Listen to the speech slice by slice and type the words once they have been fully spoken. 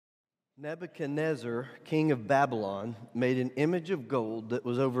Nebuchadnezzar, king of Babylon, made an image of gold that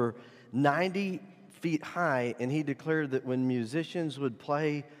was over 90 feet high, and he declared that when musicians would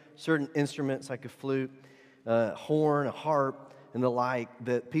play certain instruments like a flute, a horn, a harp, and the like,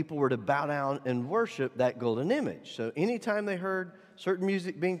 that people were to bow down and worship that golden image. So anytime they heard certain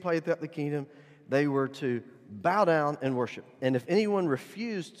music being played throughout the kingdom, they were to bow down and worship. And if anyone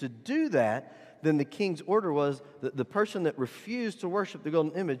refused to do that, then the king's order was that the person that refused to worship the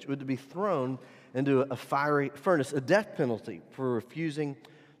golden image would be thrown into a fiery furnace, a death penalty for refusing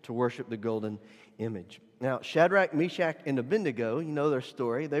to worship the golden image. Now, Shadrach, Meshach, and Abednego, you know their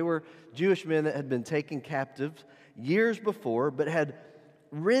story. They were Jewish men that had been taken captive years before, but had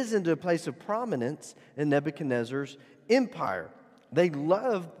risen to a place of prominence in Nebuchadnezzar's empire. They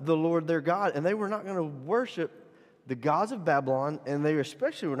loved the Lord their God, and they were not going to worship the gods of Babylon, and they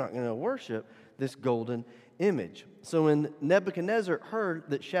especially were not going to worship this golden image. So when Nebuchadnezzar heard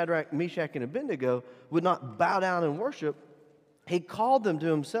that Shadrach, Meshach, and Abednego would not bow down and worship, he called them to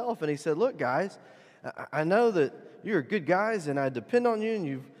himself and he said, "Look, guys, I know that you're good guys and I depend on you and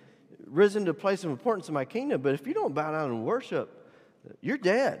you've risen to a place of importance in my kingdom, but if you don't bow down and worship, you're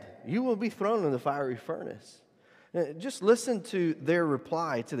dead. You will be thrown in the fiery furnace." Just listen to their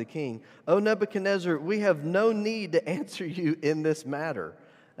reply to the king. "O Nebuchadnezzar, we have no need to answer you in this matter."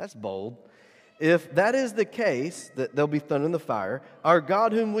 That's bold. "If that is the case, that they'll be thrown in the fire, our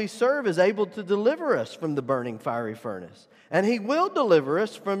God whom we serve is able to deliver us from the burning fiery furnace. And he will deliver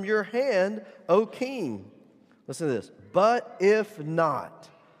us from your hand, O king." Listen to this. "But if not,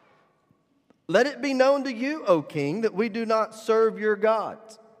 let it be known to you, O king, that we do not serve your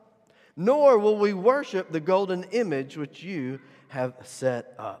gods, nor will we worship the golden image which you have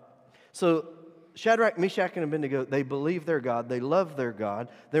set up." So Shadrach, Meshach, and Abednego, they believed their God. They loved their God.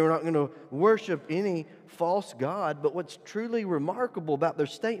 They were not going to worship any false god. But what's truly remarkable about their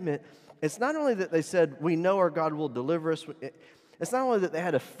statement, it's not only that they said, "We know our God will deliver us." It's not only that they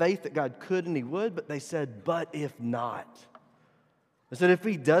had a faith that God could and he would, but they said, "But if not." They said, if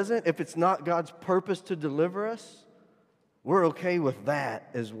he doesn't, if it's not God's purpose to deliver us, we're okay with that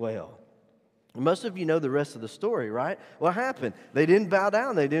as well. Most of you know the rest of the story, right? What happened? They didn't bow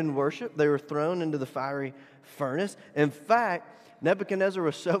down. They didn't worship. They were thrown into the fiery furnace. In fact, Nebuchadnezzar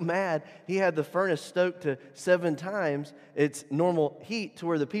was so mad, he had the furnace stoked to 7 times its normal heat, to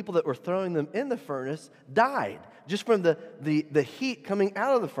where the people that were throwing them in the furnace died just from the heat coming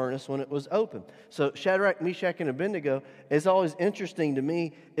out of the furnace when it was open. So Shadrach, Meshach, and Abednego, it's always interesting to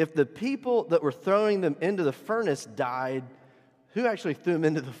me, if the people that were throwing them into the furnace died, who actually threw them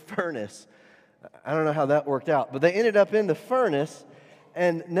into the furnace? I don't know how that worked out, but they ended up in the furnace,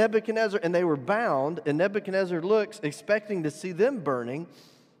 and Nebuchadnezzar, and they were bound, and Nebuchadnezzar looks, expecting to see them burning,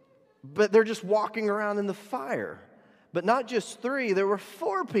 but they're just walking around in the fire. But not just 3, there were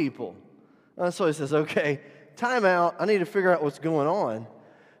 4 people. So he says, "Okay, time out. I need to figure out what's going on."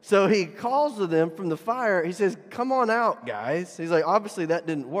 So he calls to them from the fire. He says, "Come on out, guys." He's like, obviously that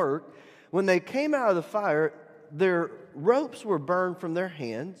didn't work. When they came out of the fire, their ropes were burned from their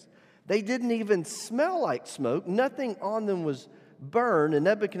hands. They didn't even smell like smoke. Nothing on them was burned. And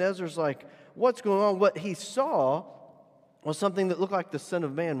Nebuchadnezzar's like, what's going on? What he saw was something that looked like the Son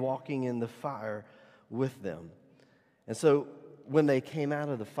of Man walking in the fire with them. And so when they came out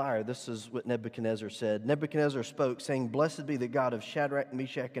of the fire, this is what Nebuchadnezzar said. Nebuchadnezzar spoke, saying, "Blessed be the God of Shadrach,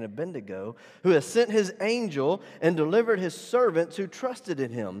 Meshach, and Abednego, who has sent his angel and delivered his servants who trusted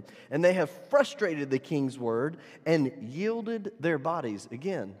in him. And they have frustrated the king's word and yielded their bodies."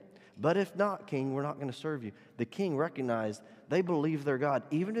 Again, "But if not, king, we're not going to serve you." The king recognized they believed their God,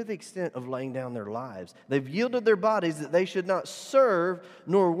 even to the extent of laying down their lives. They've yielded their bodies that they should not serve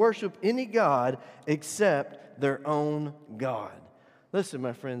nor worship any god except their own God. Listen,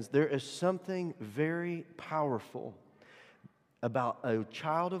 my friends, there is something very powerful about a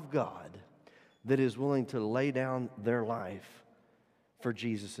child of God that is willing to lay down their life for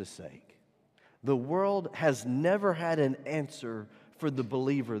Jesus' sake. The world has never had an answer for the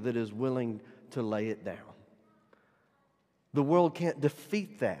believer that is willing to lay it down. The world can't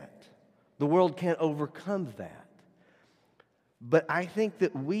defeat that. The world can't overcome that. But I think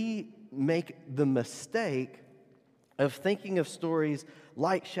that we make the mistake of thinking of stories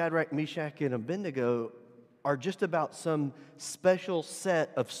like Shadrach, Meshach, and Abednego are just about some special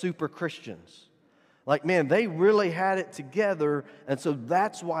set of super Christians. Like, man, they really had it together, and so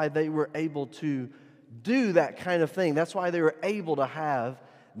that's why they were able to do that kind of thing. That's why they were able to have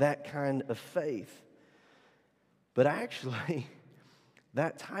that kind of faith. But actually,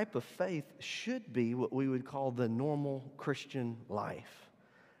 that type of faith should be what we would call the normal Christian life.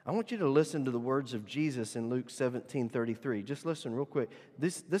 I want you to listen to the words of Jesus in Luke 17:33. Just listen real quick.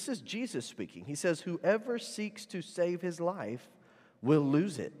 This is Jesus speaking. He says, "Whoever seeks to save his life will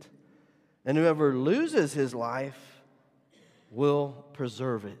lose it, and whoever loses his life will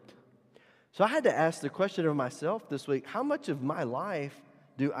preserve it." So I had to ask the question of myself this week, how much of my life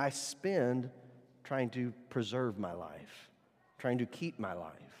do I spend trying to preserve my life, trying to keep my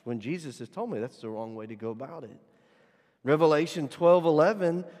life, when Jesus has told me that's the wrong way to go about it? Revelation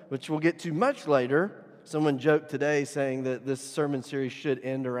 12:11, which we'll get to much later. Someone joked today saying that this sermon series should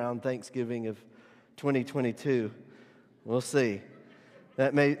end around Thanksgiving of 2022. We'll see.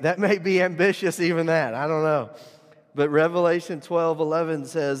 That may be ambitious, even that. I don't know. But Revelation 12:11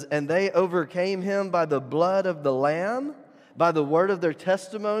 says, "And they overcame him by the blood of the Lamb, by the word of their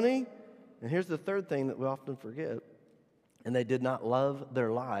testimony." And here's the third thing that we often forget. "And they did not love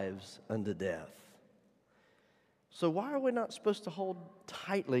their lives unto death." So why are we not supposed to hold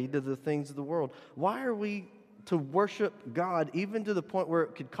tightly to the things of the world? Why are we to worship God even to the point where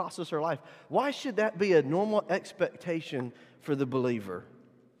it could cost us our life? Why should that be a normal expectation for the believer?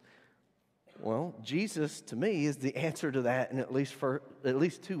 Well, Jesus, to me, is the answer to that in at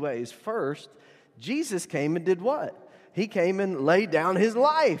least two ways. First, Jesus came and did what? He came and laid down his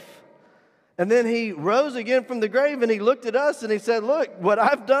life. And then he rose again from the grave, and he looked at us and he said, "Look, what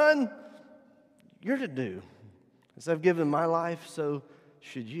I've done, you're to do. As I've given my life, so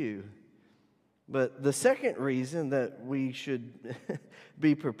should you." But the second reason that we should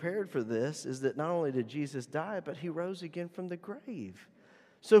be prepared for this is that not only did Jesus die, but he rose again from the grave.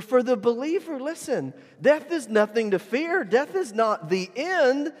 So for the believer, listen, death is nothing to fear. Death is not the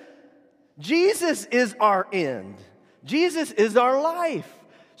end. Jesus is our end. Jesus is our life.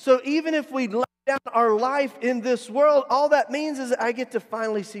 So even if we lay down our life in this world, all that means is that I get to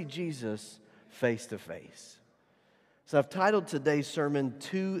finally see Jesus face to face. So I've titled today's sermon,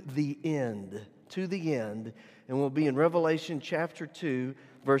 "To the End." To the end. And we'll be in Revelation chapter 2,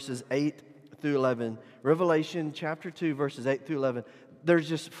 verses 8 through 11. Revelation chapter 2, verses 8 through 11. There's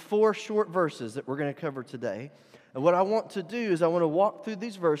just 4 short verses that we're going to cover today. And what I want to do is I want to walk through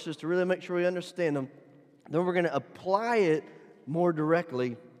these verses to really make sure we understand them. Then we're going to apply it more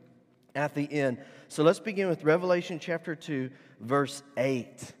directly at the end. So let's begin with Revelation chapter 2, verse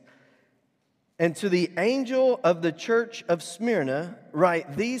 8. "And to the angel of the church of Smyrna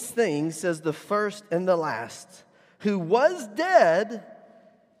write these things, says the first and the last, who was dead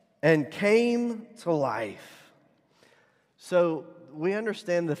and came to life." So we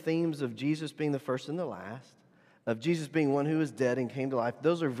understand the themes of Jesus being the first and the last, of Jesus being one who was dead and came to life.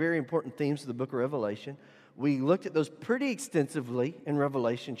 Those are very important themes of the book of Revelation. We looked at those pretty extensively in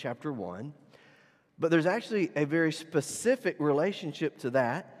Revelation chapter 1. But there's actually a very specific relationship to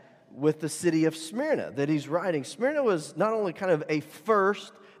that with the city of Smyrna that he's writing. Smyrna was not only kind of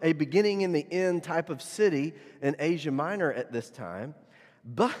a beginning and the end type of city in Asia Minor at this time,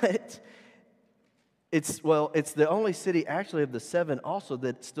 but it's the only city actually of the 7 also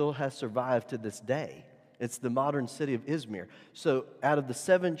that still has survived to this day. It's the modern city of Izmir. So out of the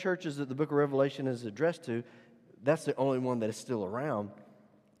 7 churches that the book of Revelation is addressed to, that's the only one that is still around.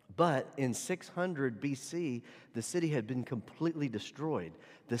 But in 600 BC, the city had been completely destroyed.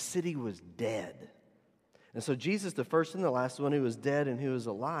 The city was dead. And so Jesus, the first and the last one who was dead and who was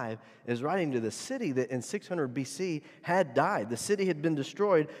alive, is writing to the city that in 600 BC had died. The city had been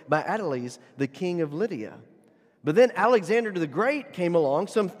destroyed by Attalus, the king of Lydia. But then Alexander the Great came along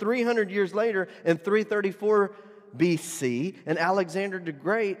some 300 years later in 334 BC, and Alexander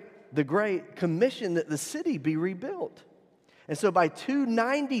the Great commissioned that the city be rebuilt. And so by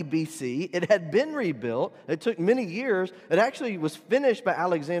 290 BC, it had been rebuilt. It took many years. It actually was finished by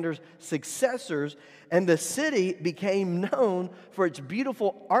Alexander's successors, and the city became known for its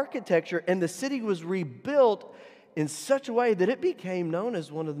beautiful architecture, and the city was rebuilt in such a way that it became known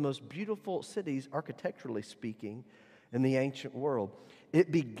as one of the most beautiful cities, architecturally speaking, in the ancient world.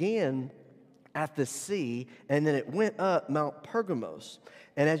 It began at the sea, and then it went up Mount Pergamos.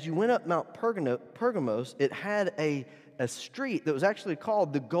 And as you went up Mount Pergamos, it had a street that was actually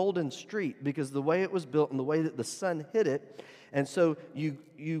called the Golden Street because the way it was built and the way that the sun hit it. And so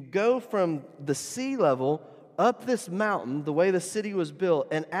you go from the sea level up this mountain, the way the city was built,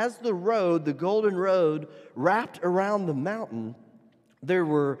 and as the Golden Road, wrapped around the mountain, there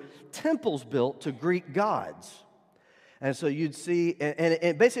were temples built to Greek gods. And so you'd see,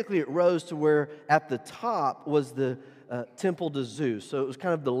 and basically it rose to where at the top was the temple to Zeus. So it was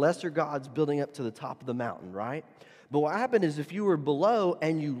kind of the lesser gods building up to the top of the mountain, right? But what happened is if you were below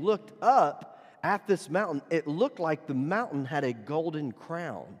and you looked up at this mountain, it looked like the mountain had a golden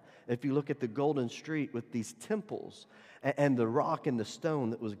crown. If you look at the Golden Street with these temples. and the rock and the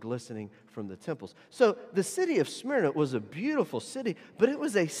stone that was glistening from the temples. So the city of Smyrna was a beautiful city, but it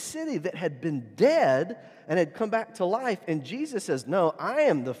was a city that had been dead and had come back to life. And Jesus says, no, I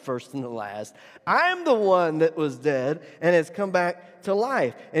am the first and the last. I am the one that was dead and has come back to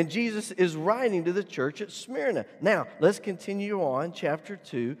life. And Jesus is writing to the church at Smyrna. Now, let's continue on, chapter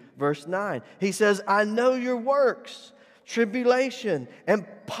 2, verse 9. He says, I know your works, tribulation, and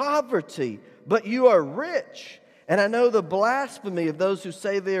poverty, but you are rich. And I know the blasphemy of those who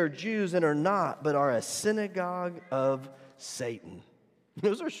say they are Jews and are not, but are a synagogue of Satan.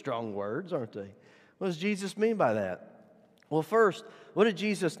 Those are strong words, aren't they? What does Jesus mean by that? Well, first, what did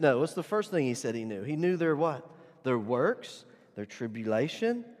Jesus know? What's the first thing he said he knew? He knew their what? Their works, their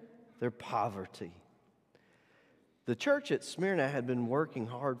tribulation, their poverty. The church at Smyrna had been working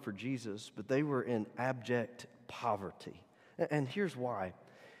hard for Jesus, but they were in abject poverty. And here's why.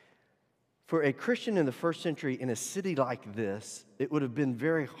 For a Christian in the first century in a city like this, it would have been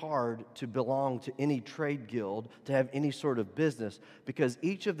very hard to belong to any trade guild, to have any sort of business, because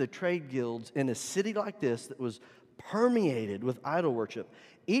each of the trade guilds in a city like this that was permeated with idol worship,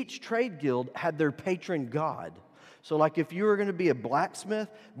 each trade guild had their patron god. So like if you were going to be a blacksmith,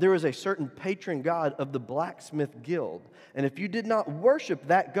 there was a certain patron god of the blacksmith guild. And if you did not worship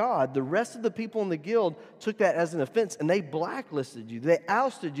that god, the rest of the people in the guild took that as an offense and they blacklisted you. They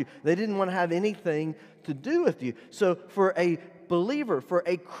ousted you. They didn't want to have anything to do with you. So for a believer, for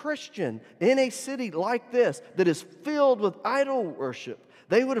a Christian in a city like this that is filled with idol worship,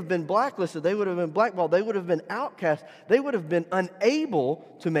 they would have been blacklisted. They would have been blackballed. They would have been outcast. They would have been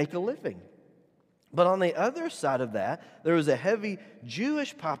unable to make a living. But on the other side of that, there was a heavy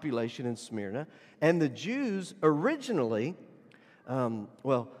Jewish population in Smyrna, and the Jews originally,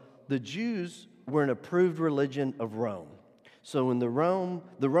 the Jews were an approved religion of Rome. So when the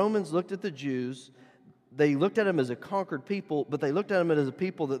Romans looked at the Jews, they looked at them as a conquered people, but they looked at them as a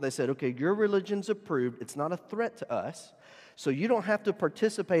people that they said, okay, your religion's approved, it's not a threat to us, so you don't have to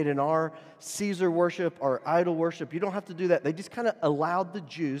participate in our Caesar worship or idol worship. You don't have to do that. They just kind of allowed the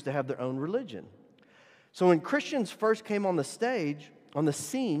Jews to have their own religion. So when Christians first came on the stage, on the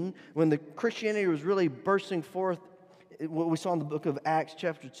scene, when the Christianity was really bursting forth, what we saw in the book of Acts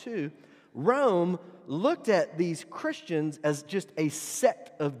chapter 2, Rome looked at these Christians as just a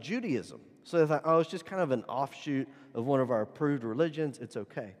sect of Judaism. So they thought, oh, it's just kind of an offshoot of one of our approved religions. It's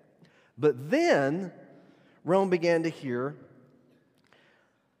okay. But then Rome began to hear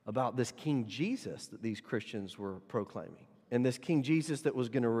about this King Jesus that these Christians were proclaiming. And this King Jesus that was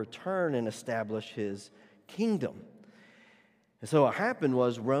going to return and establish his kingdom. And so what happened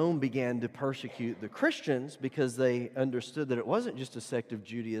was Rome began to persecute the Christians because they understood that it wasn't just a sect of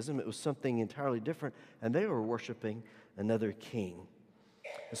Judaism, it was something entirely different, and they were worshiping another king.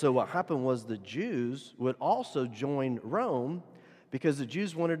 And so what happened was the Jews would also join Rome because the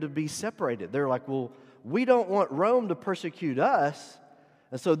Jews wanted to be separated. They're like, well, we don't want Rome to persecute us.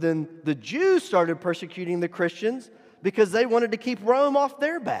 And so then the Jews started persecuting the Christians because they wanted to keep Rome off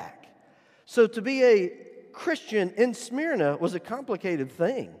their back. So to be a Christian in Smyrna was a complicated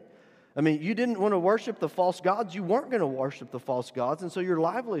thing. I mean, you didn't want to worship the false gods. You weren't going to worship the false gods, and so your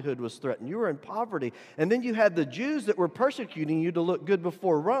livelihood was threatened. You were in poverty. And then you had the Jews that were persecuting you to look good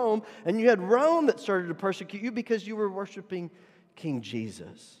before Rome, and you had Rome that started to persecute you because you were worshiping King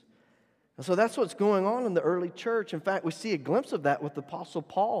Jesus. And so that's what's going on in the early church. In fact, we see a glimpse of that with the Apostle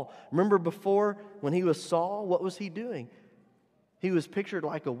Paul. Remember before, when he was Saul, what was he doing? He was pictured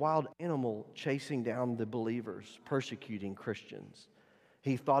like a wild animal chasing down the believers, persecuting Christians.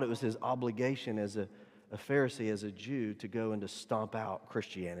 He thought it was his obligation as a Pharisee, as a Jew, to go and to stomp out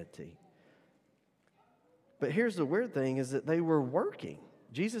Christianity. But here's the weird thing, is that they were working.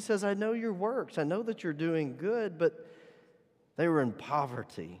 Jesus says, I know your works. I know that you're doing good, but they were in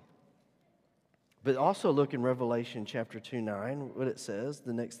poverty. But also look in Revelation chapter 2:9, what it says.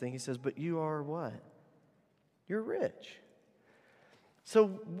 The next thing he says, but you are what? You're rich. So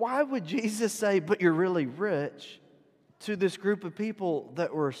why would Jesus say, but you're really rich, to this group of people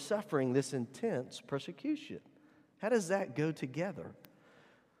that were suffering this intense persecution? How does that go together?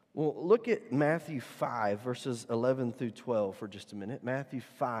 Well, look at Matthew 5, verses 11 through 12 for just a minute. Matthew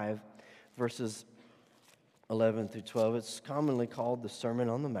 5, verses 11 through 12. It's commonly called the Sermon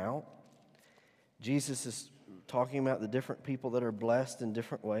on the Mount. Jesus is talking about the different people that are blessed in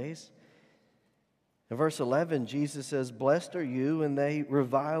different ways. In verse 11, Jesus says, blessed are you when they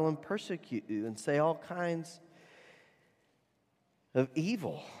revile and persecute you and say all kinds of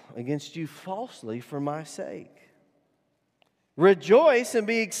evil against you falsely for my sake. Rejoice and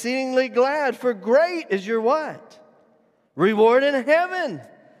be exceedingly glad, for great is your what? Reward in heaven.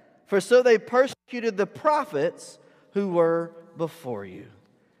 For so they persecuted the prophets who were before you.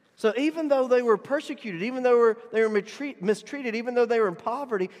 So even though they were persecuted, even though they were mistreated, even though they were in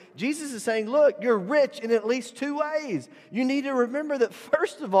poverty, Jesus is saying, look, you're rich in at least two ways. You need to remember that,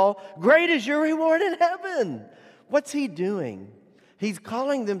 first of all, great is your reward in heaven. What's he doing? He's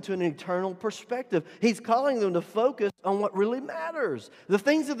calling them to an eternal perspective. He's calling them to focus on what really matters. The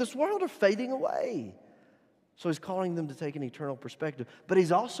things of this world are fading away. So he's calling them to take an eternal perspective. But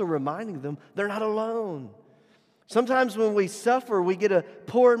he's also reminding them they're not alone. Sometimes when we suffer, we get a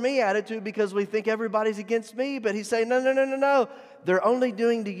poor me attitude because we think everybody's against me. But he's saying, no. They're only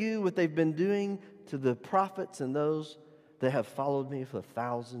doing to you what they've been doing to the prophets and those that have followed me for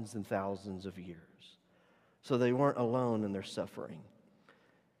thousands and thousands of years. So they weren't alone in their suffering.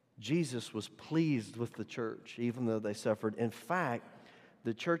 Jesus was pleased with the church, even though they suffered. In fact,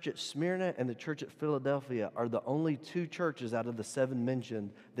 the church at Smyrna and the church at Philadelphia are the only two churches out of the 7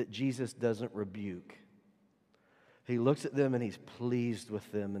 mentioned that Jesus doesn't rebuke. He looks at them and he's pleased with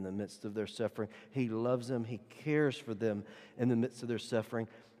them in the midst of their suffering. He loves them. He cares for them in the midst of their suffering.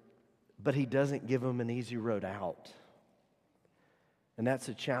 But he doesn't give them an easy road out. And that's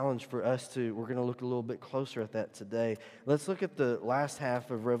a challenge for us we're going to look a little bit closer at that today. Let's look at the last half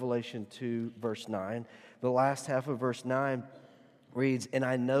of Revelation 2, verse 9. The last half of verse 9 reads, "And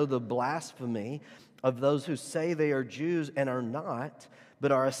I know the blasphemy of those who say they are Jews and are not,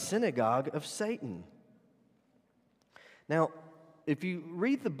 but are a synagogue of Satan." Now, if you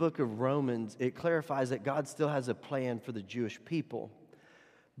read the book of Romans, it clarifies that God still has a plan for the Jewish people.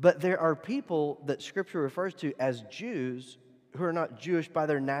 But there are people that Scripture refers to as Jews who are not Jewish by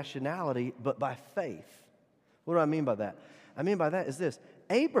their nationality, but by faith. What do I mean by that? I mean by that is this.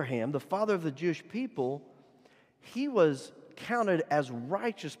 Abraham, the father of the Jewish people, he was counted as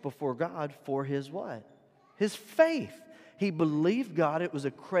righteous before God for his what? His faith. He believed God. It was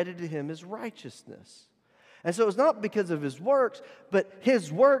accredited to him as righteousness. And so it was not because of his works, but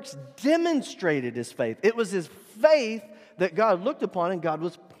his works demonstrated his faith. It was his faith that God looked upon and God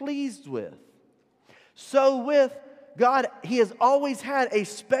was pleased with. So with God, he has always had a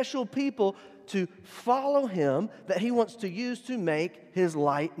special people to follow him that he wants to use to make his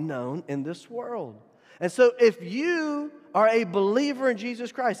light known in this world. And so if you are a believer in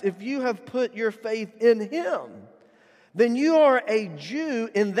Jesus Christ, if you have put your faith in him, then you are a Jew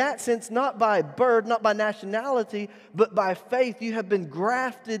in that sense, not by birth, not by nationality, but by faith. You have been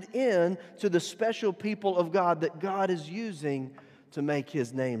grafted in to the special people of God that God is using to make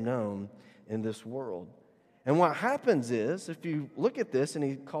his name known in this world. And what happens is, if you look at this, and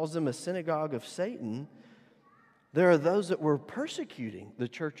he calls them a synagogue of Satan, there are those that were persecuting the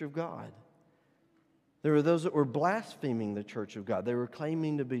church of God. There were those that were blaspheming the church of God. They were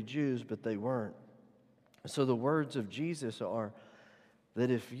claiming to be Jews, but they weren't. So the words of Jesus are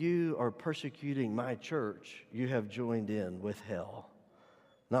that if you are persecuting my church, you have joined in with hell.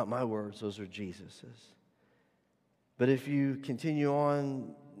 Not my words, those are Jesus's. But if you continue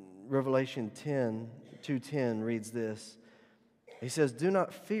on, Revelation 2:10 reads this. He says, "Do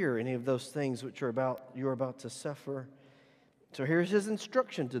not fear any of those things which you are about to suffer." So here's his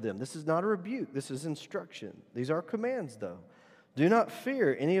instruction to them. This is not a rebuke. This is instruction. These are commands, though. "Do not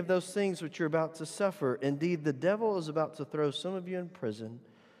fear any of those things which you're about to suffer. Indeed, the devil is about to throw some of you in prison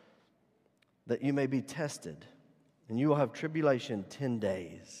that you may be tested, and you will have tribulation 10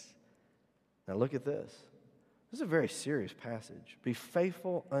 days. Now look at this. This is a very serious passage. "Be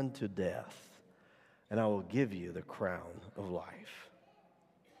faithful unto death, and I will give you the crown of life."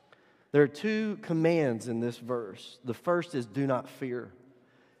 There are two commands in this verse. The first is do not fear.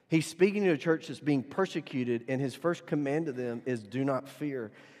 He's speaking to a church that's being persecuted, and his first command to them is do not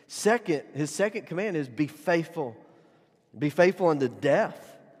fear. His second command is be faithful. Be faithful unto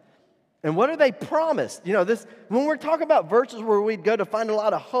death. And what are they promised? You know, this when we're talking about verses where we'd go to find a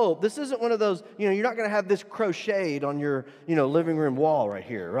lot of hope, this isn't one of those, you're not going to have this crocheted on your, living room wall right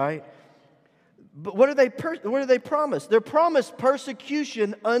here, right? But what are they promised? They're promised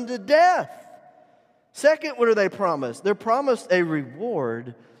persecution unto death. Second, what are they promised? They're promised a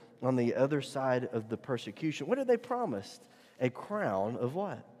reward on the other side of the persecution. What are they promised? A crown of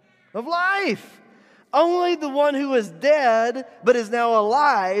what? Of life. Only the one who is dead but is now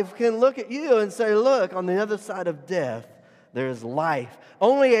alive can look at you and say, look, on the other side of death, there is life.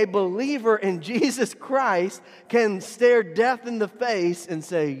 Only a believer in Jesus Christ can stare death in the face and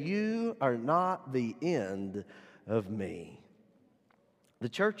say, you are not the end of me. The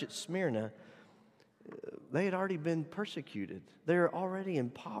church at Smyrna, they had already been persecuted. They were already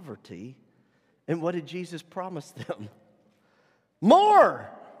in poverty. And what did Jesus promise them? More!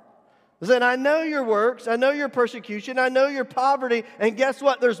 He said, I know your works, I know your persecution, I know your poverty, and guess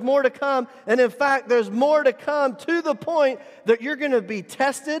what? There's more to come. And in fact, there's more to come to the point that you're going to be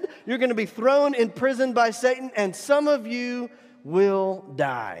tested, you're going to be thrown in prison by Satan, and some of you will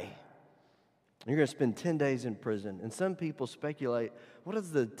die. You're going to spend 10 days in prison. And some people speculate, what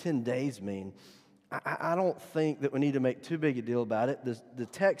does the 10 days mean? I don't think that we need to make too big a deal about it. The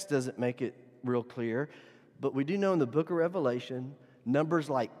text doesn't make it real clear. But we do know in the book of Revelation, numbers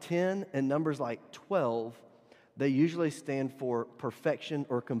like 10 and numbers like 12, they usually stand for perfection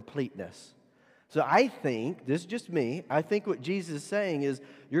or completeness. So I think, this is just me, I think what Jesus is saying is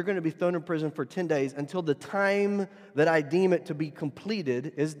you're going to be thrown in prison for 10 days until the time that I deem it to be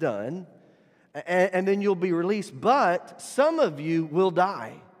completed is done, and then you'll be released. But some of you will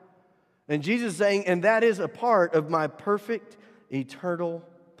die. And Jesus is saying, and that is a part of my perfect eternal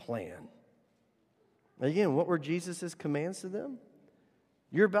plan. Again, what were Jesus' commands to them?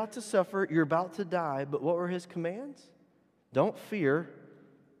 You're about to suffer, you're about to die, but what were his commands? Don't fear,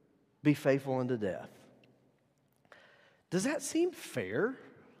 be faithful unto death. Does that seem fair?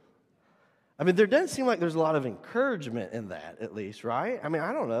 I mean, there doesn't seem like there's a lot of encouragement in that, at least, right? I mean,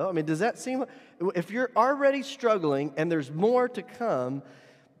 I don't know. I mean, does that seem, if you're already struggling and there's more to come,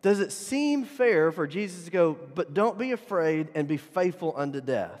 does it seem fair for Jesus to go, but don't be afraid and be faithful unto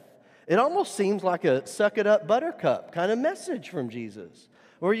death? It almost seems like a suck it up buttercup kind of message from Jesus.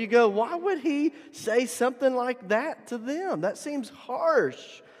 Where you go, why would he say something like that to them? That seems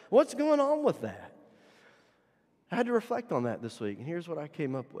harsh. What's going on with that? I had to reflect on that this week, and here's what I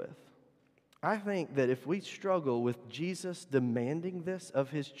came up with. I think that if we struggle with Jesus demanding this of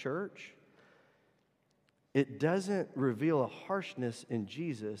his church, it doesn't reveal a harshness in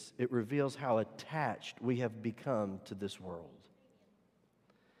Jesus. It reveals how attached we have become to this world.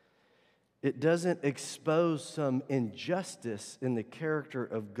 It doesn't expose some injustice in the character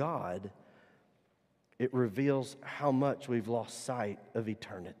of God. It reveals how much we've lost sight of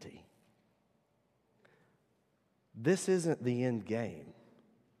eternity. This isn't the end game.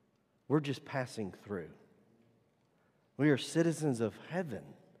 We're just passing through. We are citizens of heaven.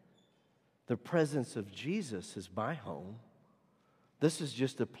 The presence of Jesus is my home. This is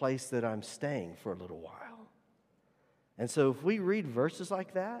just a place that I'm staying for a little while. And so if we read verses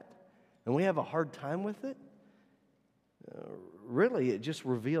like that, and we have a hard time with it, really it just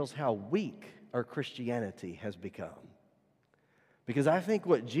reveals how weak our Christianity has become. Because I think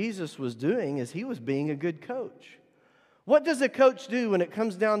what Jesus was doing is he was being a good coach. What does a coach do when it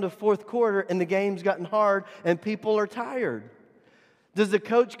comes down to fourth quarter and the game's gotten hard and people are tired? Does the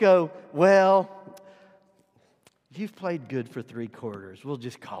coach go, well, you've played good for 3 quarters. We'll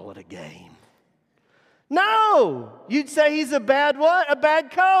just call it a game. No! You'd say he's a bad what? A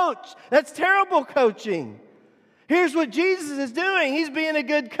bad coach. That's terrible coaching. Here's what Jesus is doing. He's being a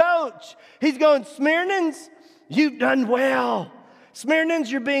good coach. He's going, Smyrnans, you've done well.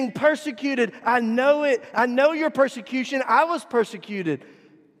 Smyrnans, you're being persecuted. I know it. I know your persecution. I was persecuted.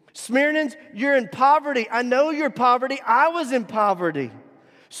 Smyrnans, you're in poverty. I know your poverty. I was in poverty.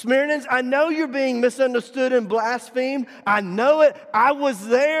 Smyrnans, I know you're being misunderstood and blasphemed. I know it. I was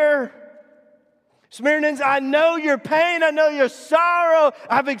there. Smyrnans, I know your pain. I know your sorrow.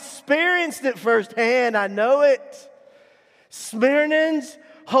 I've experienced it firsthand. I know it. Smyrnans,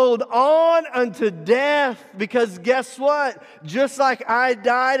 hold on unto death, because guess what? Just like I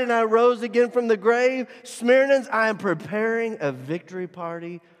died and I rose again from the grave, Smyrnans, I am preparing a victory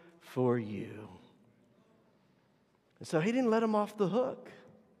party for you. And so he didn't let them off the hook.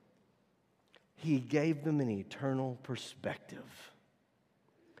 He gave them an eternal perspective.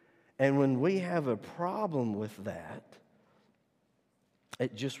 And when we have a problem with that,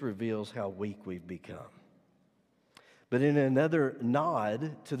 it just reveals how weak we've become. But in another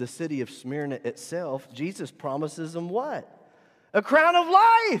nod to the city of Smyrna itself, Jesus promises them what? A crown of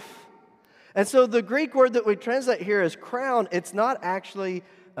life. And so the Greek word that we translate here as crown, it's not actually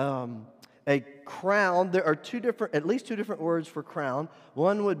a crown. There are at least two different words for crown.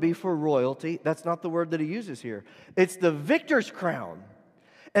 One would be for royalty. That's not the word that he uses here. It's the victor's crown.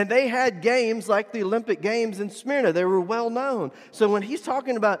 And they had games like the Olympic Games in Smyrna. They were well known. So when he's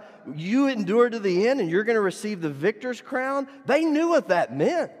talking about you endure to the end and you're going to receive the victor's crown, they knew what that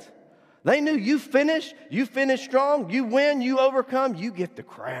meant. They knew you finish strong, you win, you overcome, you get the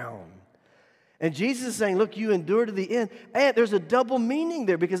crown. And Jesus is saying, look, you endure to the end. And there's a double meaning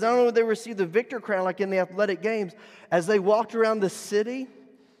there, because not only would they receive the victor crown like in the athletic games, as they walked around the city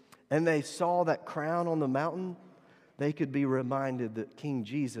and they saw that crown on the mountain, they could be reminded that King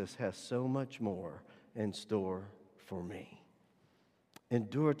Jesus has so much more in store for me.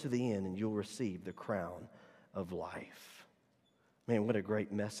 Endure to the end and you'll receive the crown of life. Man, what a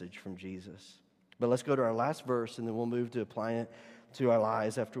great message from Jesus. But let's go to our last verse, and then we'll move to applying it to our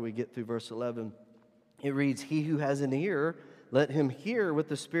lives after we get through verse 11. It reads, "He who has an ear, let him hear what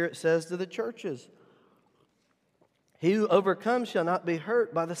the Spirit says to the churches. He who overcomes shall not be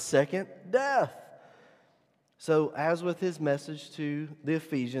hurt by the second death." So as with his message to the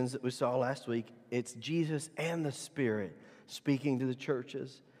Ephesians that we saw last week, it's Jesus and the Spirit speaking to the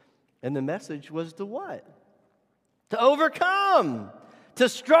churches. And the message was to what? To overcome, to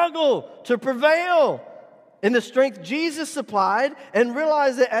struggle, to prevail in the strength Jesus supplied, and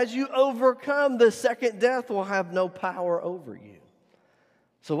realize that as you overcome, the second death will have no power over you.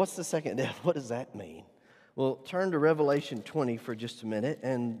 So what's the second death? What does that mean? Well, turn to Revelation 20 for just a minute,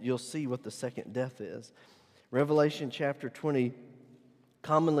 and you'll see what the second death is. Revelation chapter 20,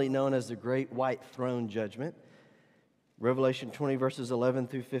 commonly known as the Great White Throne Judgment. Revelation 20, verses 11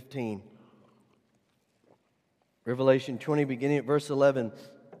 through 15. Revelation 20, beginning at verse 11.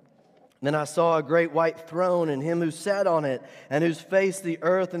 "Then I saw a great white throne, and him who sat on it, and whose face the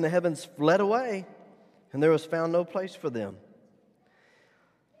earth and the heavens fled away, and there was found no place for them."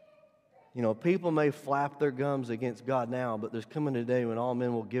 You know, people may flap their gums against God now, but there's coming a day when all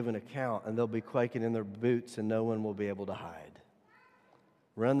men will give an account, and they'll be quaking in their boots, and no one will be able to hide.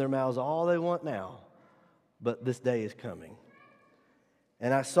 Run their mouths all they want now, but this day is coming.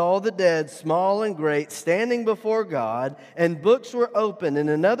 "And I saw the dead, small and great, standing before God, and books were opened,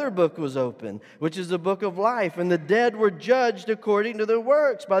 and another book was opened, which is the book of life. And the dead were judged according to their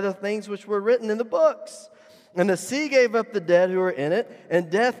works by the things which were written in the books. And the sea gave up the dead who were in it,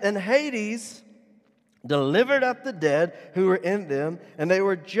 and death and Hades delivered up the dead who were in them, and they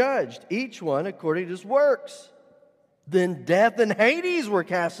were judged, each one according to his works. Then death and Hades were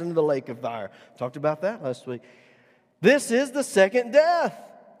cast into the lake of fire." Talked about that last week. "This is the second death,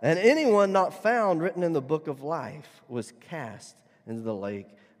 and anyone not found written in the book of life was cast into the lake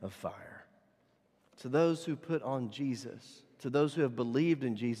of fire." To those who put on Jesus, to those who have believed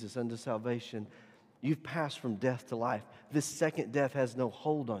in Jesus unto salvation, you've passed from death to life. This second death has no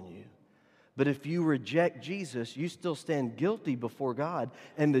hold on you. But if you reject Jesus, you still stand guilty before God.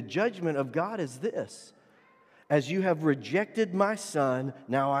 And the judgment of God is this: as you have rejected my Son,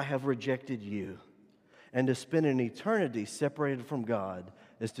 now I have rejected you. And to spend an eternity separated from God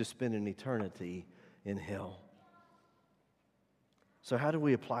is to spend an eternity in hell. So how do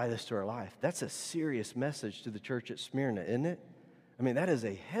we apply this to our life? That's a serious message to the church at Smyrna, isn't it? I mean, that is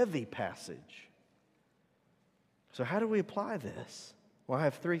a heavy passage. So how do we apply this? Well, I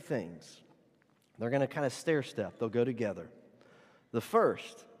have three things. They're going to kind of stair-step. They'll go together. The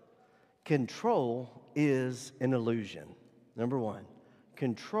first, control is an illusion. Number one,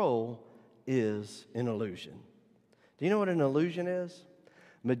 control is an illusion. Do you know what an illusion is?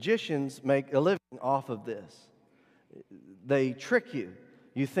 Magicians make a living off of this. They trick you.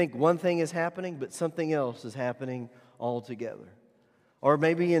 You think one thing is happening, but something else is happening altogether. Or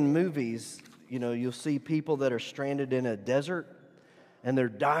maybe in movies, you know, you'll see people that are stranded in a desert and they're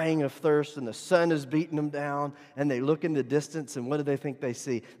dying of thirst and the sun is beating them down, and they look in the distance, and what do they think they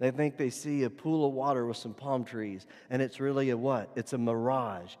see? They think they see a pool of water with some palm trees, and it's really a what? It's a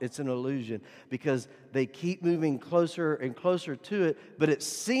mirage. It's an illusion, because they keep moving closer and closer to it, but it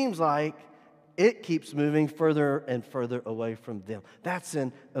seems like it keeps moving further and further away from them. That's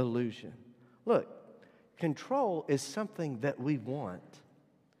an illusion. Look, control is something that we want,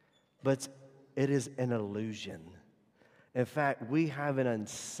 but it is an illusion. In fact, we have an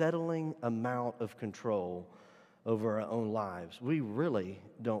unsettling amount of control over our own lives. We really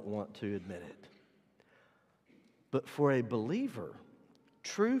don't want to admit it. But for a believer,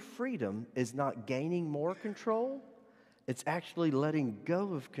 true freedom is not gaining more control. It's actually letting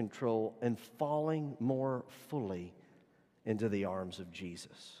go of control and falling more fully into the arms of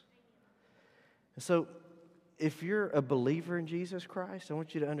Jesus. And so, if you're a believer in Jesus Christ, I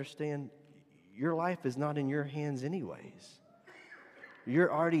want you to understand your life is not in your hands anyways.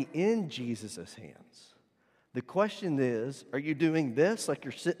 You're already in Jesus' hands. The question is, are you doing this like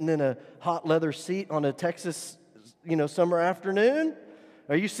you're sitting in a hot leather seat on a Texas, summer afternoon?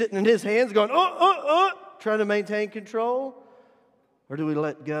 Are you sitting in his hands going, trying to maintain control? Or do we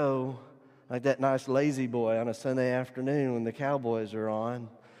let go like that nice lazy boy on a Sunday afternoon when the Cowboys are on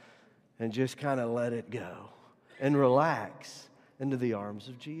and just kind of let it go and relax into the arms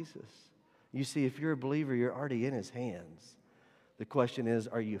of Jesus? You see, if you're a believer, you're already in his hands. The question is,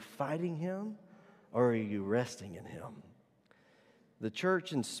 are you fighting him or are you resting in him? The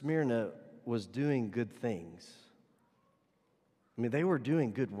church in Smyrna was doing good things. I mean, they were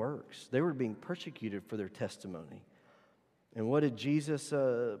doing good works. They were being persecuted for their testimony. And what did Jesus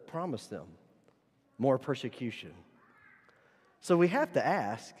promise them? More persecution. So we have to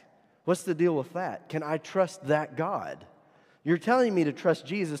ask, what's the deal with that? Can I trust that God? You're telling me to trust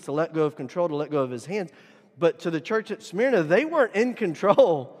Jesus, to let go of control, to let go of his hands. But to the church at Smyrna, they weren't in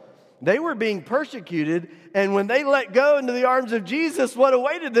control. They were being persecuted. And when they let go into the arms of Jesus, what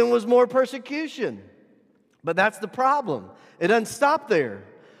awaited them was more persecution. But that's the problem. It doesn't stop there.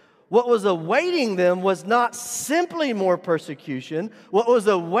 What was awaiting them was not simply more persecution. What was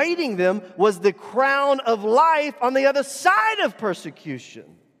awaiting them was the crown of life on the other side of persecution.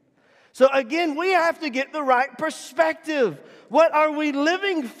 So again, we have to get the right perspective. What are we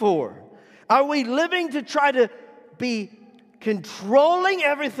living for? Are we living to try to be controlling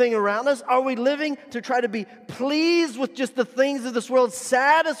everything around us? Are we living to try to be pleased with just the things of this world,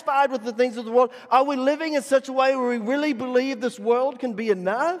 satisfied with the things of the world? Are we living in such a way where we really believe this world can be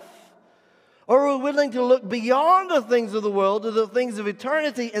enough? Or are we willing to look beyond the things of the world to the things of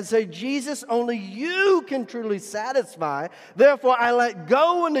eternity and say, Jesus, only you can truly satisfy. Therefore, I let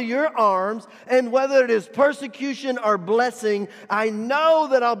go into your arms, and whether it is persecution or blessing, I know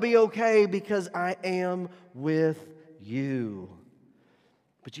that I'll be okay because I am with you.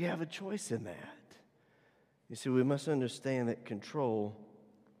 But you have a choice in that. You see, we must understand that control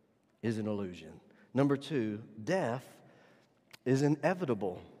is an illusion. Number two, death is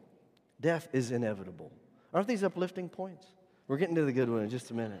inevitable. Death is inevitable. Aren't these uplifting points? We're getting to the good one in just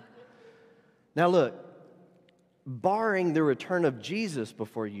a minute. Now look, barring the return of Jesus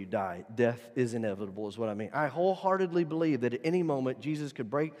before you die, death is inevitable is what I mean. I wholeheartedly believe that at any moment Jesus could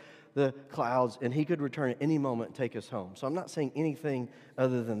break the clouds and he could return at any moment and take us home. So I'm not saying anything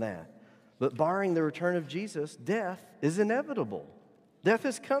other than that. But barring the return of Jesus, death is inevitable. Death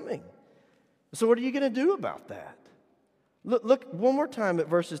is coming. So what are you going to do about that? Look one more time at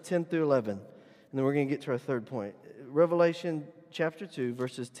verses 10 through 11, and then we're going to get to our third point. Revelation chapter 2,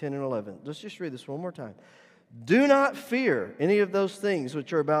 verses 10 and 11. Let's just read this one more time. Do not fear any of those things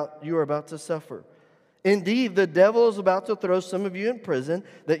which you are about to suffer. Indeed, the devil is about to throw some of you in prison,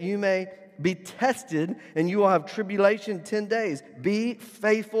 that you may be tested, and you will have tribulation 10 days. Be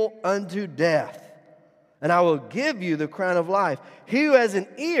faithful unto death, and I will give you the crown of life. He who has an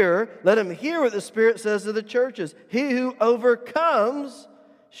ear, let him hear what the Spirit says to the churches. He who overcomes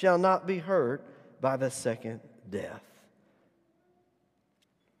shall not be hurt by the second death.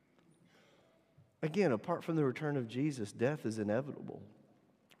 Again, apart from the return of Jesus, death is inevitable.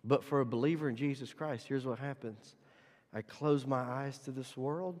 But for a believer in Jesus Christ, here's what happens. I close my eyes to this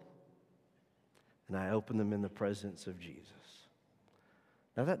world, and I open them in the presence of Jesus.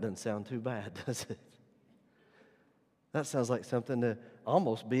 Now that doesn't sound too bad, does it? That sounds like something to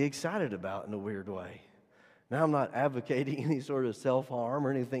almost be excited about in a weird way. Now, I'm not advocating any sort of self-harm or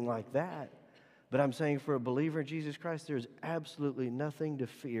anything like that, but I'm saying for a believer in Jesus Christ, there's absolutely nothing to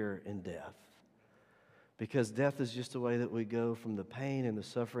fear in death, because death is just a way that we go from the pain and the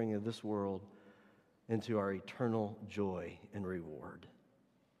suffering of this world into our eternal joy and reward.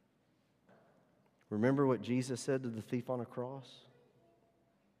 Remember what Jesus said to the thief on a cross?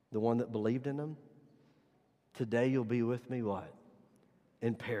 The one that believed in him? Today you'll be with me, what?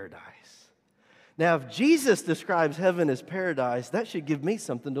 In paradise. Now, if Jesus describes heaven as paradise, that should give me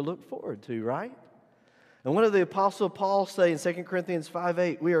something to look forward to, right? And what did the Apostle Paul say in 2 Corinthians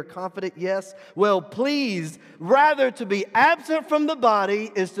 5:8? We are confident, yes, well pleased. Rather, to be absent from the body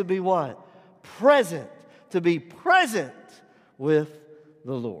is to be what? Present. To be present with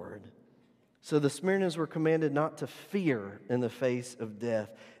the Lord. So the Smyrnans were commanded not to fear in the face of death.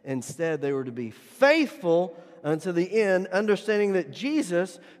 Instead, they were to be faithful unto the end, understanding that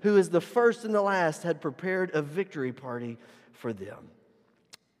Jesus, who is the first and the last, had prepared a victory party for them.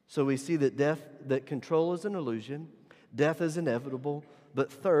 So we see that control is an illusion, death is inevitable,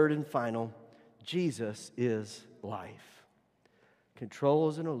 but third and final, Jesus is life. Control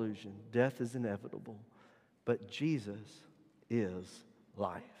is an illusion, death is inevitable, but Jesus is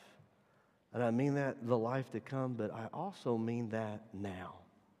life. And I mean that the life to come, but I also mean that now.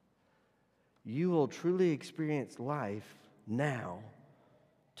 You will truly experience life now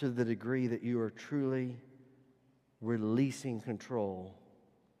to the degree that you are truly releasing control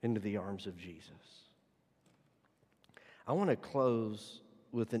into the arms of Jesus. I want to close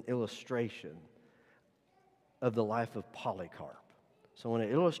with an illustration of the life of Polycarp. So I want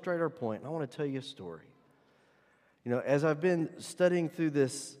to illustrate our point, and I want to tell you a story. You know, as I've been studying through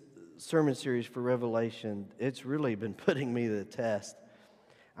this sermon series for Revelation, it's really been putting me to the test.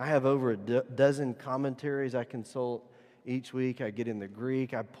 I have over a dozen commentaries I consult each week. I get in the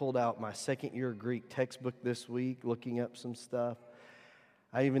Greek. I pulled out my second-year Greek textbook this week, looking up some stuff.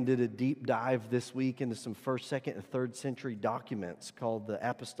 I even did a deep dive this week into some 1st, 2nd, and 3rd century documents called the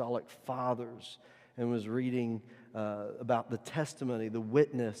Apostolic Fathers. and was reading about the testimony, the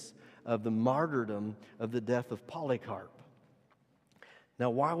witness of the martyrdom of the death of Polycarp. Now,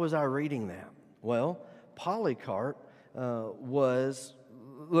 why was I reading that? Well, Polycarp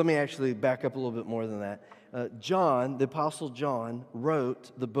let me actually back up a little bit more than that. John, the Apostle John,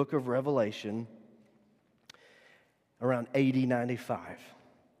 wrote the book of Revelation around AD 95.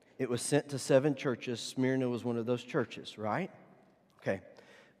 It was sent to 7 churches. Smyrna was one of those churches, right? Okay.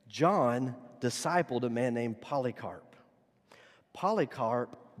 John discipled a man named Polycarp.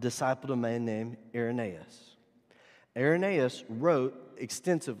 Polycarp discipled a man named Irenaeus. Irenaeus wrote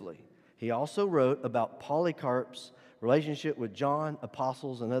extensively. He also wrote about Polycarp's relationship with John,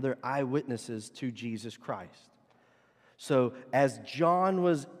 apostles, and other eyewitnesses to Jesus Christ. So as John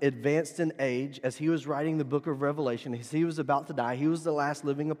was advanced in age, as he was writing the book of Revelation, as he was about to die, he was the last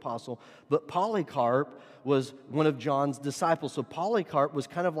living apostle, but Polycarp was one of John's disciples. So Polycarp was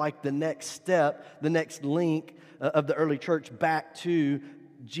kind of like the next step, the next link of the early church back to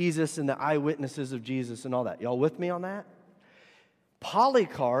Jesus and the eyewitnesses of Jesus and all that. Y'all with me on that?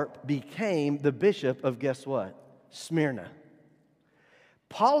 Polycarp became the bishop of, guess what? Smyrna.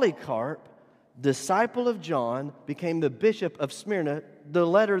 Polycarp, disciple of John, became the bishop of Smyrna, the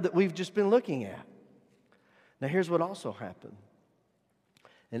letter that we've just been looking at. Now here's what also happened.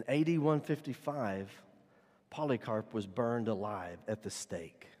 In AD 155, Polycarp was burned alive at the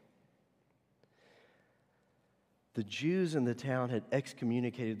stake. The Jews in the town had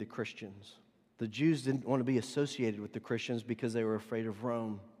excommunicated the Christians. The Jews didn't want to be associated with the Christians because they were afraid of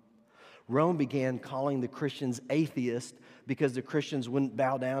Rome. Rome began calling the Christians atheists because the Christians wouldn't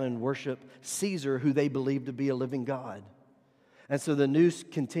bow down and worship Caesar, who they believed to be a living God. And so the noose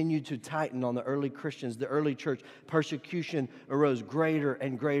continued to tighten on the early Christians, the early church. Persecution arose greater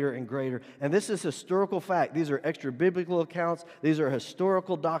and greater and greater. And this is historical fact. These are extra biblical accounts. These are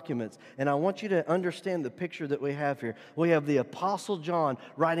historical documents. And I want you to understand the picture that we have here. We have the Apostle John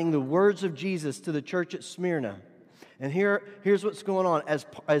writing the words of Jesus to the church at Smyrna. And here's what's going on.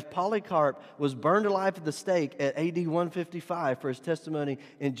 As Polycarp was burned alive at the stake at AD 155 for his testimony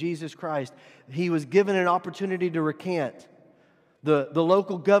in Jesus Christ, he was given an opportunity to recant. The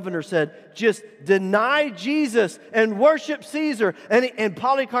local governor said, just deny Jesus and worship Caesar. And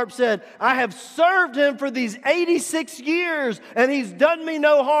Polycarp said, I have served him for these 86 years and he's done me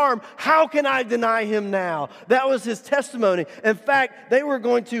no harm. How can I deny him now? That was his testimony. In fact, they were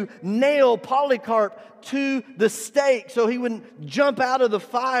going to nail Polycarp to the stake so he wouldn't jump out of the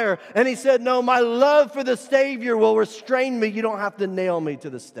fire. And he said, no, my love for the Savior will restrain me. You don't have to nail me to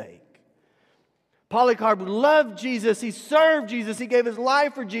the stake. Polycarp loved Jesus. He served Jesus. He gave his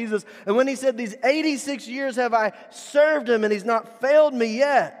life for Jesus. And when he said, these 86 years have I served him and he's not failed me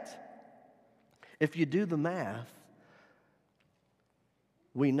yet. If you do the math,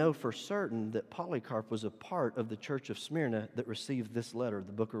 we know for certain that Polycarp was a part of the church of Smyrna that received this letter,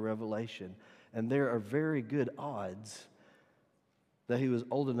 the book of Revelation. And there are very good odds that he was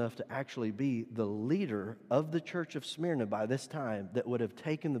old enough to actually be the leader of the church of Smyrna by this time that would have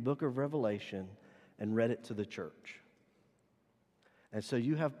taken the book of Revelation and read it to the church. And so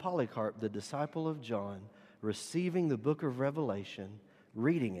you have Polycarp, the disciple of John, receiving the book of Revelation,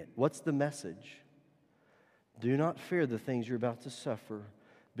 reading it. What's the message? Do not fear the things you're about to suffer.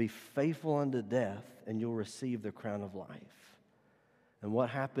 Be faithful unto death, and you'll receive the crown of life. And what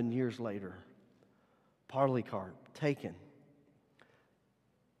happened years later? Polycarp taken,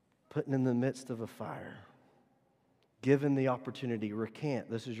 put in the midst of a fire, given the opportunity, recant,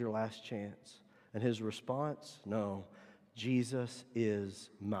 this is your last chance. And his response, no, Jesus is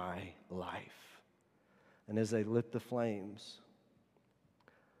my life. And as they lit the flames,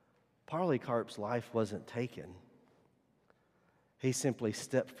 Polycarp's life wasn't taken. He simply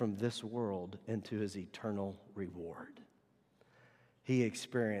stepped from this world into his eternal reward. He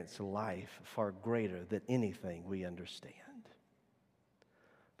experienced life far greater than anything we understand.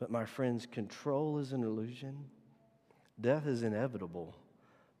 But my friends, control is an illusion. Death is inevitable.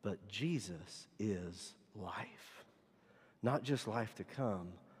 But Jesus is life. Not just life to come,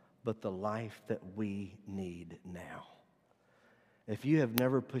 but the life that we need now. If you have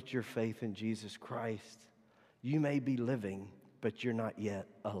never put your faith in Jesus Christ, you may be living, but you're not yet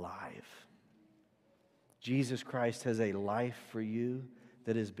alive. Jesus Christ has a life for you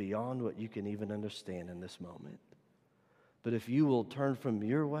that is beyond what you can even understand in this moment. But if you will turn from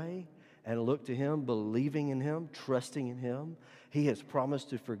your way and look to Him, believing in Him, trusting in Him, He has promised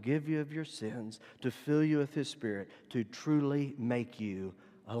to forgive you of your sins, to fill you with His Spirit, to truly make you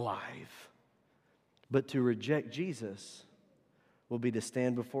alive. But to reject Jesus will be to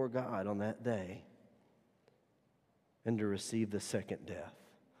stand before God on that day and to receive the second death.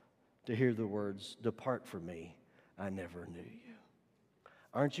 to hear the words, "Depart from me, I never knew you."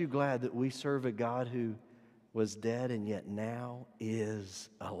 Aren't you glad that we serve a God who was dead and yet now is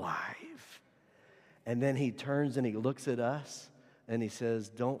alive? And then he turns and he looks at us and he says,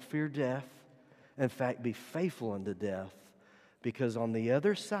 "Don't fear death. In fact, be faithful unto death, because on the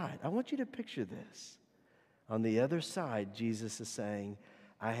other side," I want you to picture this. On the other side, Jesus is saying,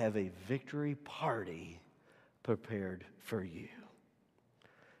 "I have a victory party prepared for you."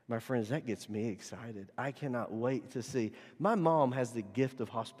 My friends, that gets me excited. I cannot wait to see. My mom has the gift of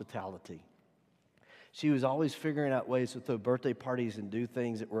hospitality. She was always figuring out ways to throw birthday parties and do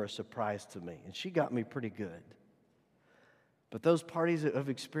things that were a surprise to me. And she got me pretty good. But those parties of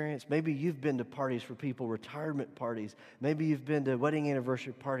experience, maybe you've been to parties for people, retirement parties. Maybe you've been to wedding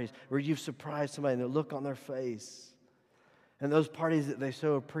anniversary parties where you've surprised somebody and the look on their face. And those parties that they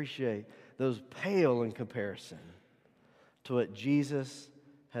so appreciate, those pale in comparison to what Jesus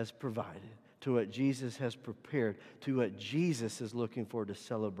has provided, to what Jesus has prepared, to what Jesus is looking forward to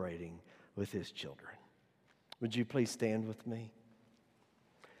celebrating with his children. Would you please stand with me?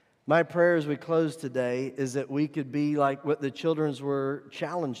 My prayer as we close today is that we could be like what the children were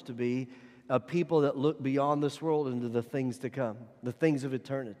challenged to be, a people that look beyond this world into the things to come, the things of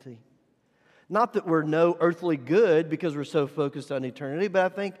eternity. Not that we're no earthly good because we're so focused on eternity, but I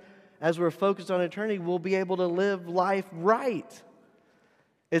think as we're focused on eternity, we'll be able to live life right.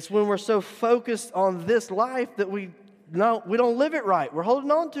 It's when we're so focused on this life that we don't live it right. We're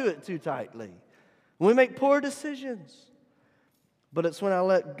holding on to it too tightly. We make poor decisions. But it's when I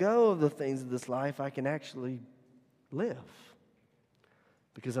let go of the things of this life I can actually live,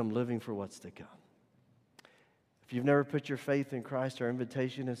 because I'm living for what's to come. If you've never put your faith in Christ, our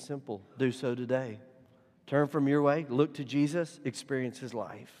invitation is simple. Do so today. Turn from your way, look to Jesus, experience his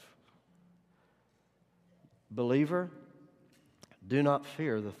life. Believer, do not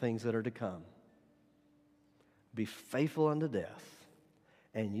fear the things that are to come. Be faithful unto death,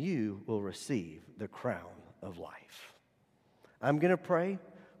 and you will receive the crown of life. I'm going to pray.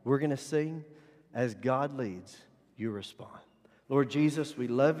 We're going to sing. As God leads, you respond. Lord Jesus, we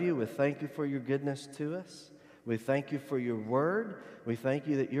love you. We thank you for your goodness to us. We thank you for your word. We thank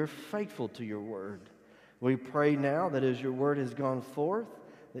you that you're faithful to your word. We pray now that as your word has gone forth,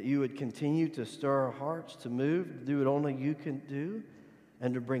 that you would continue to stir our hearts to move, to do what only you can do,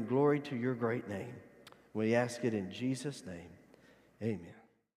 and to bring glory to your great name. We ask it in Jesus' name. Amen.